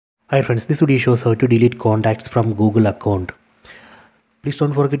Hi friends, this video shows how to delete contacts from Google account. Please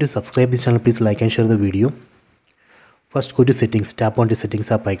don't forget to subscribe this channel. Please like and share the video. First go to settings, tap on the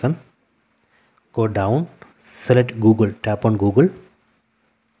settings app icon. Go down, select Google, tap on Google.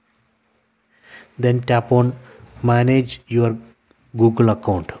 Then tap on manage your Google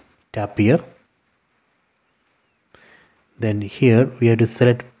account. Tap here. Then here we have to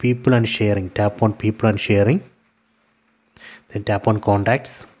select people and sharing. Tap on people and sharing. Then tap on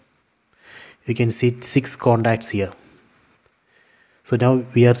contacts. You can see 6 contacts here. So now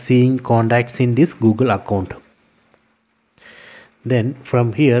we are seeing contacts in this Google account. Then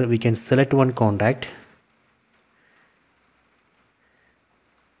from here we can select one contact.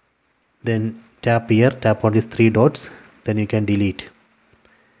 Then tap here, tap on these 3 dots. Then you can delete.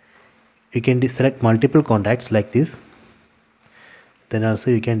 You can select multiple contacts like this. Then also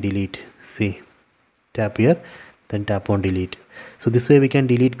you can delete. See, tap here, then tap on delete. So this way we can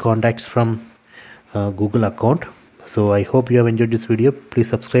delete contacts from Google account. So I hope you have enjoyed this video. Please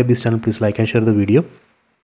subscribe this channel. Please like and share the video.